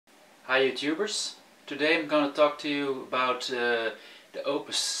Hi YouTubers, today I'm going to talk to you about the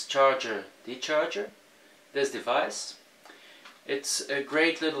Opus charger Discharger, this device. It's a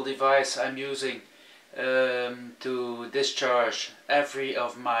great little device I'm using to discharge every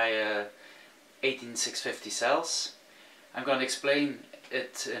of my 18650 cells. I'm going to explain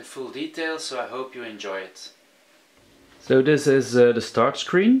it in full detail, so I hope you enjoy it. So this is the start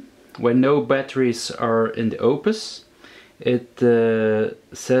screen when no batteries are in the Opus. It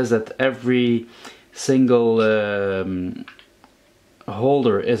says that every single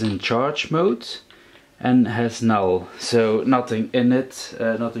holder is in charge mode and has null, so nothing in it,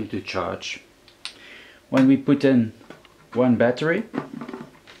 nothing to charge. When we put in one battery,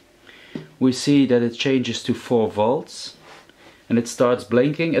 we see that it changes to 4 volts and it starts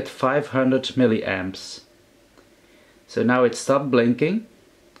blinking at 500 milliamps. So now it stopped blinking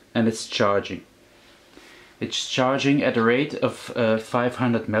and it's charging. It's charging at a rate of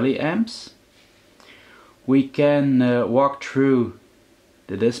 500 milliamps. We can walk through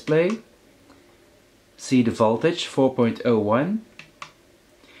the display, see the voltage 4.01.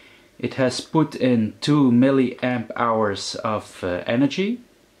 It has put in 2 milliamp hours of energy.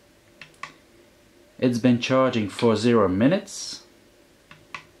 It's been charging for 0 minutes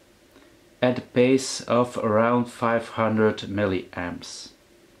at a pace of around 500 milliamps.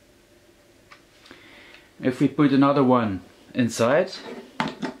 If we put another one inside,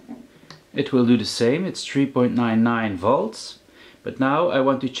 it will do the same. It's 3.99 volts. But now I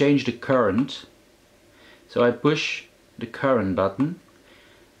want to change the current. So I push the current button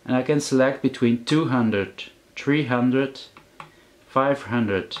and I can select between 200, 300,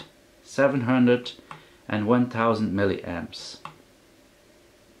 500, 700 and 1000 milliamps.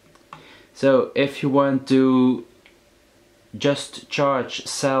 So if you want to just charge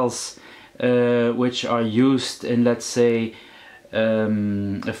cells which are used in, let's say,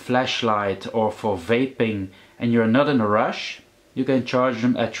 a flashlight or for vaping, and you're not in a rush, you can charge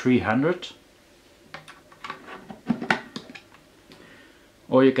them at 300,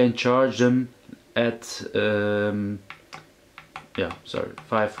 or you can charge them at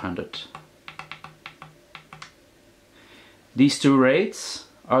 500. These two rates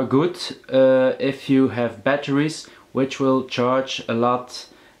are good if you have batteries which will charge a lot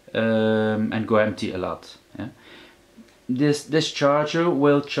and go empty a lot. Yeah? This charger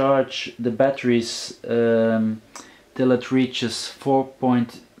will charge the batteries till it reaches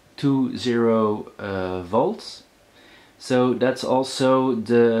 4.20 volts. So that's also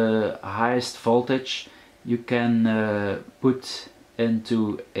the highest voltage you can put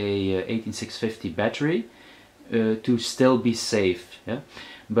into a 18650 battery to still be safe. Yeah?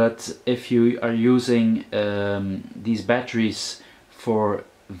 But if you are using these batteries for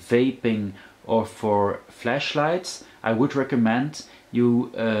vaping or for flashlights, I would recommend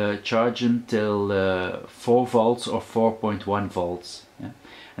you charge them till 4 volts or 4.1 volts. Yeah?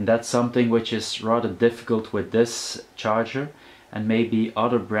 And that's something which is rather difficult with this charger, and maybe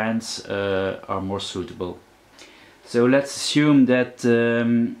other brands are more suitable. So let's assume that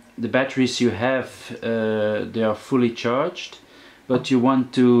the batteries you have, they are fully charged, but you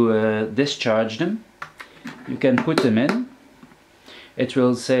want to discharge them. You can put them in. It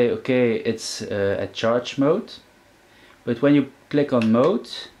will say, okay, it's at charge mode, but when you click on mode,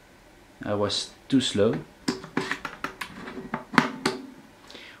 I was too slow.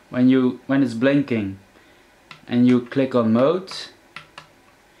 When it's blinking and you click on mode,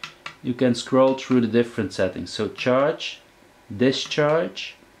 you can scroll through the different settings. So charge,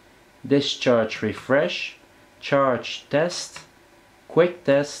 discharge, discharge refresh, charge test, quick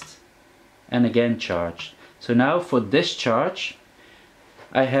test, and again charge. So now for discharge,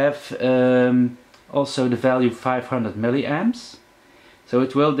 I have also the value 500 milliamps, so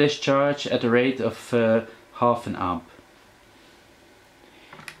it will discharge at a rate of half an amp.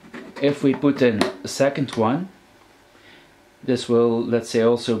 If we put in a second one, this will, let's say,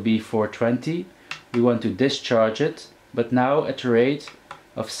 also be 420. We want to discharge it, but now at a rate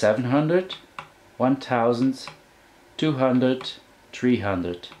of 700, 1000, 200,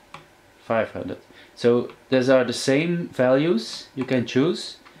 300, 500. So these are the same values you can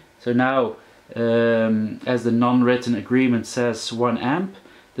choose. So now, as the non-written agreement says 1 amp,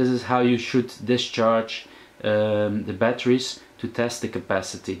 this is how you should discharge the batteries to test the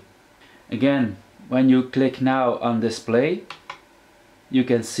capacity. Again, when you click now on display, you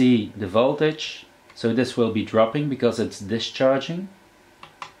can see the voltage. So this will be dropping because it's discharging.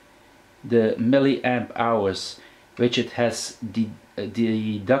 The milliamp hours which it has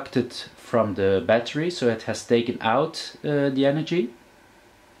deducted from the battery, so it has taken out the energy.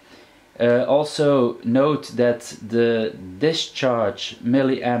 Also note that the discharge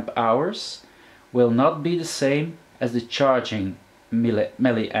milliamp hours will not be the same as the charging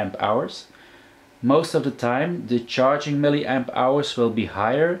milliamp hours. Most of the time the charging milliamp hours will be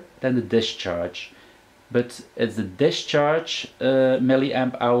higher than the discharge, but it's the discharge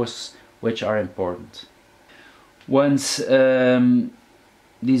milliamp hours which are important. Once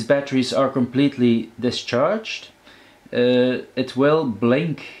these batteries are completely discharged, it will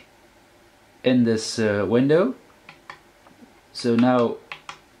blink in this window. So now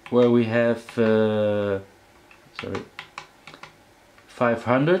where we have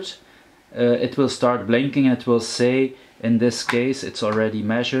 500, it will start blinking and it will say, in this case it's already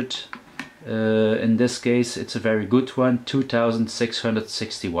measured, in this case it's a very good one,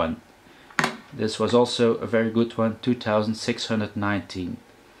 2661. This was also a very good one, 2619.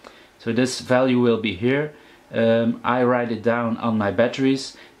 So this value will be here. I write it down on my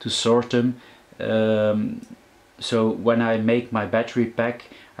batteries to sort them, so when I make my battery pack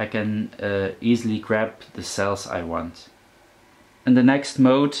I can easily grab the cells I want. And the next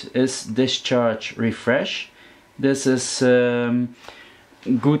mode is discharge refresh. This is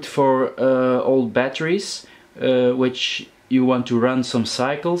good for old batteries which you want to run some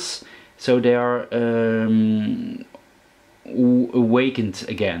cycles so they are awakened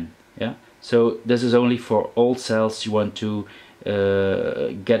again. Yeah. So this is only for old cells. You want to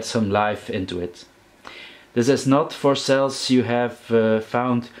get some life into it. This is not for cells you have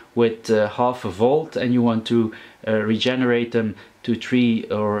found with half a volt and you want to regenerate them to 3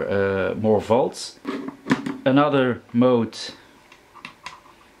 or more volts. Another mode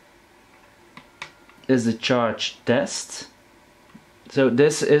is the charge test. So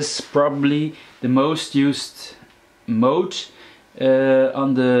this is probably the most used mode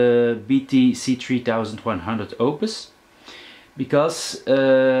on the BT c3100 Opus, because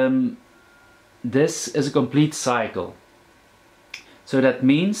this is a complete cycle. So that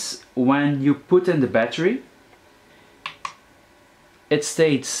means when you put in the battery, it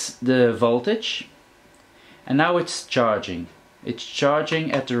states the voltage and now it's charging. It's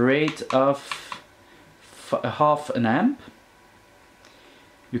charging at the rate of half an amp.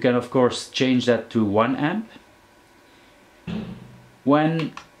 You can of course change that to 1 amp.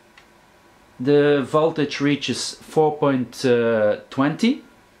 When the voltage reaches 4.20,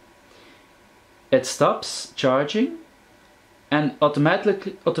 it stops charging and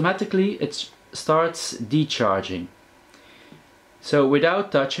automatically it starts decharging. So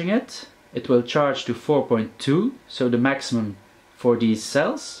without touching it, it will charge to 4.2, so the maximum for these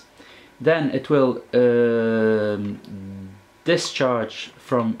cells. Then it will discharge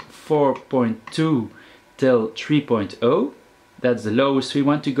from 4.2 till 3.0. That's the lowest we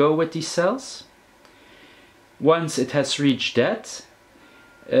want to go with these cells. Once it has reached that,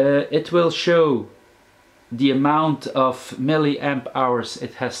 it will show the amount of milliamp hours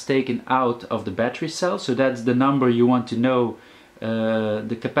it has taken out of the battery cell. So that's the number you want to know,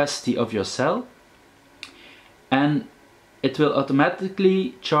 the capacity of your cell. And it will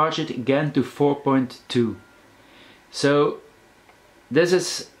automatically charge it again to 4.2. So this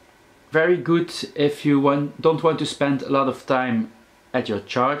is very good if you don't want to spend a lot of time at your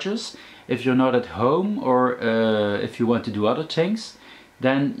chargers. If you're not at home or if you want to do other things,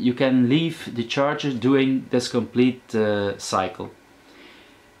 then you can leave the charger doing this complete cycle.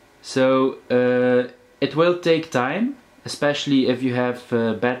 So it will take time, especially if you have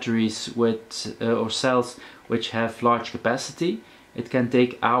batteries with or cells which have large capacity. It can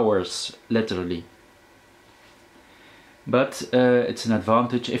take hours, literally. But it's an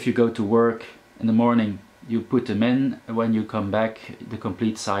advantage. If you go to work in the morning, you put them in, when you come back the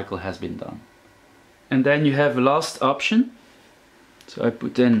complete cycle has been done. And then you have a last option. So I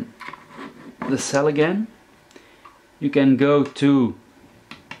put in the cell again. You can go to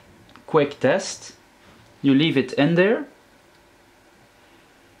quick test. You leave it in there.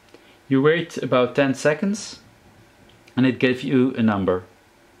 You wait about 10 seconds and it gives you a number.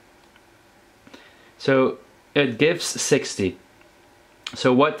 So it gives 60.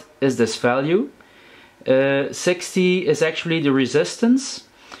 So what is this value? 60 is actually the resistance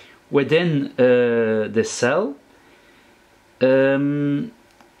within this cell. And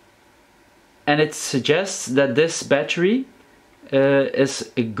it suggests that this battery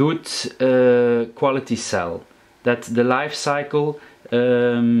is a good quality cell, that the life cycle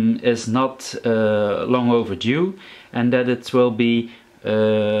is not long overdue, and that it will be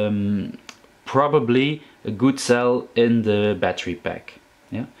probably a good cell in the battery pack.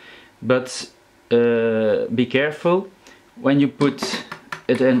 Yeah? But be careful, when you put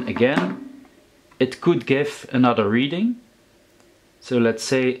it in again, it could give another reading. So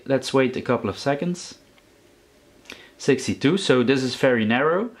let's wait a couple of seconds. 62, so this is very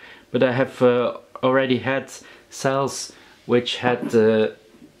narrow, but I have already had cells which had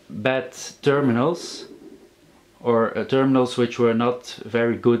bad terminals, or terminals which were not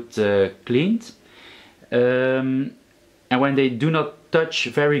very good cleaned, and when they do not touch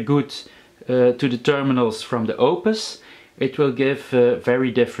very good to the terminals from the Opus, it will give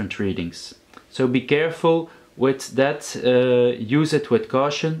very different readings. So be careful with that, use it with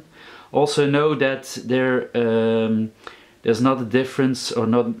caution. Also know that there's not a difference, or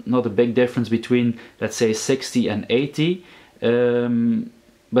not a big difference between, let's say, 60 and 80.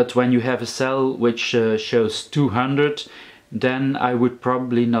 But when you have a cell which shows 200, then I would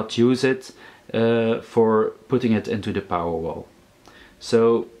probably not use it for putting it into the Powerwall.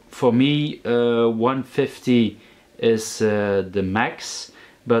 So for me, 150 is the max,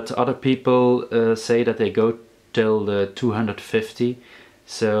 but other people say that they go till 250.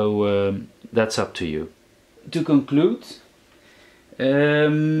 So that's up to you. To conclude,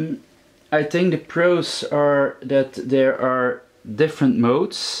 I think the pros are that there are different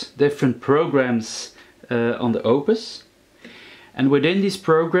modes, different programs on the Opus, and within these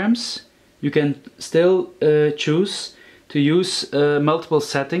programs you can still choose to use multiple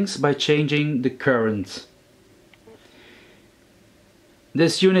settings by changing the current.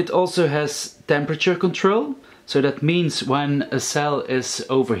 This unit also has temperature control, so that means when a cell is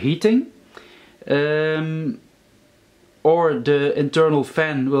overheating, or the internal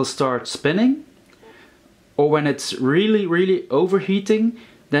fan will start spinning, or when it's really overheating,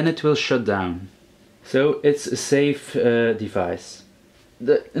 then it will shut down. So it's a safe device.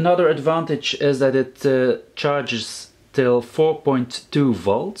 Another advantage is that it charges till 4.2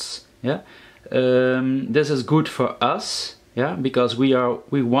 volts. Yeah, this is good for us. Yeah, because we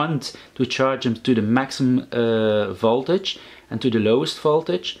want to charge them to the maximum voltage and to the lowest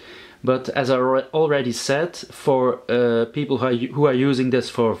voltage. But as I already said, for people who are using this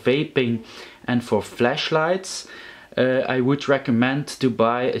for vaping and for flashlights, I would recommend to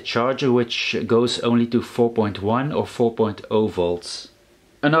buy a charger which goes only to 4.1 or 4.0 volts.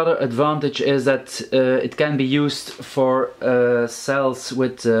 Another advantage is that it can be used for cells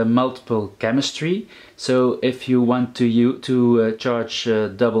with multiple chemistry. So if you want to charge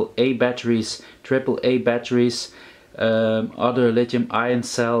AA batteries, AAA batteries, other lithium-ion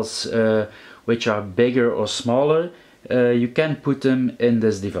cells which are bigger or smaller, you can put them in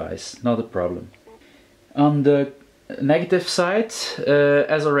this device, not a problem. On the negative side,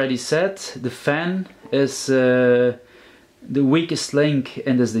 as already said, the fan is the weakest link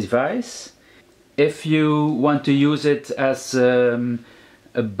in this device. If you want to use it as a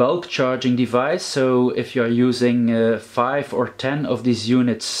bulk charging device, so if you are using 5 or 10 of these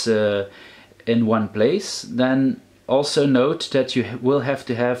units in one place, then also note that you will have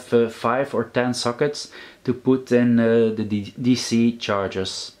to have 5 or 10 sockets to put in the DC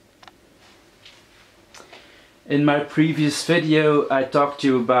chargers. In my previous video I talked to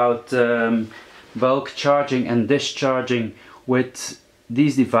you about bulk charging and discharging with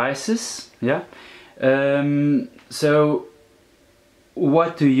these devices. Yeah. So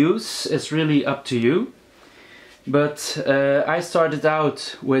what to use is really up to you, but I started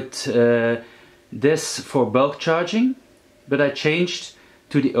out with this for bulk charging, but I changed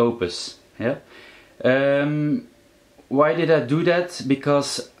to the Opus. Yeah. Why did I do that?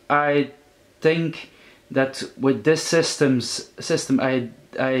 Because I think that with this system I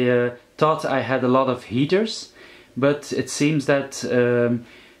thought I had a lot of heaters, but it seems that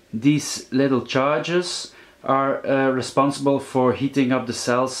these little chargers are responsible for heating up the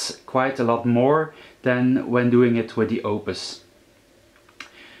cells quite a lot more than when doing it with the Opus.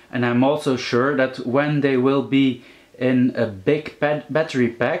 And I'm also sure that when they will be in a big battery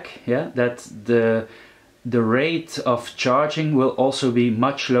pack, yeah, that the rate of charging will also be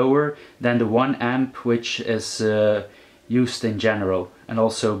much lower than the 1 amp which is used in general, and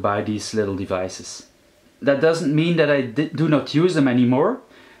also by these little devices. That doesn't mean that I do not use them anymore.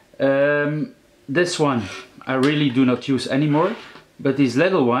 This one I really do not use anymore, but these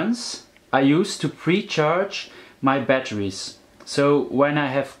little ones I use to pre-charge my batteries. So when I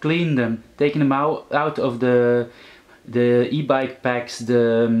have cleaned them, taken them out of the e-bike packs,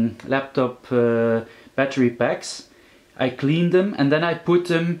 the laptop battery packs, I clean them and then I put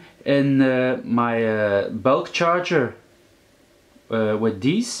them in my bulk charger with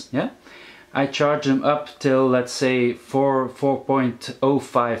these. Yeah, I charge them up till, let's say,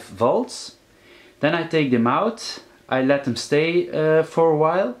 4.05 volts. Then I take them out, I let them stay for a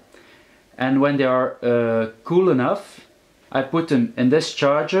while, and when they are cool enough, I put them in this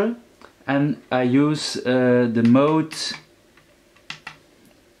charger and I use the mode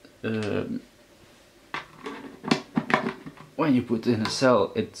when you put in a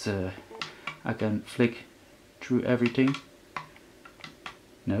cell, I can flick through everything.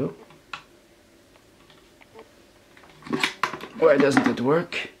 No? Why doesn't it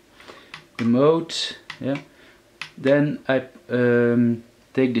work? The mode, yeah. Then I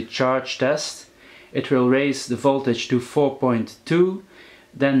take the charge test. It will raise the voltage to 4.2,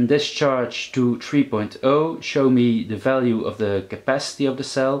 then discharge to 3.0, show me the value of the capacity of the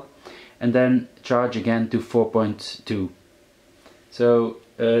cell, and then charge again to 4.2. So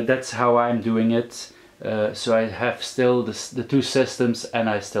that's how I'm doing it. So I have still the two systems and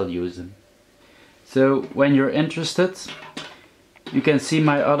I still use them. So when you're interested, you can see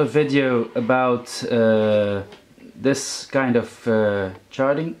my other video about this kind of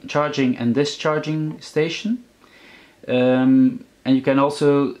charging and discharging station. And you can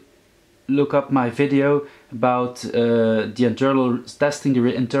also look up my video about testing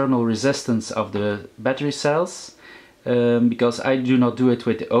the internal resistance of the battery cells, because I do not do it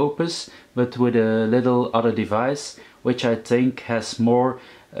with the Opus, but with a little other device which I think has more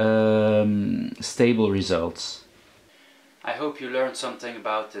stable results. I hope you learned something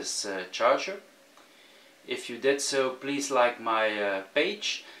about this charger. If you did so, please like my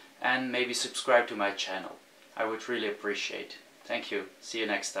page and maybe subscribe to my channel. I would really appreciate it. Thank you. See you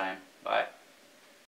next time. Bye.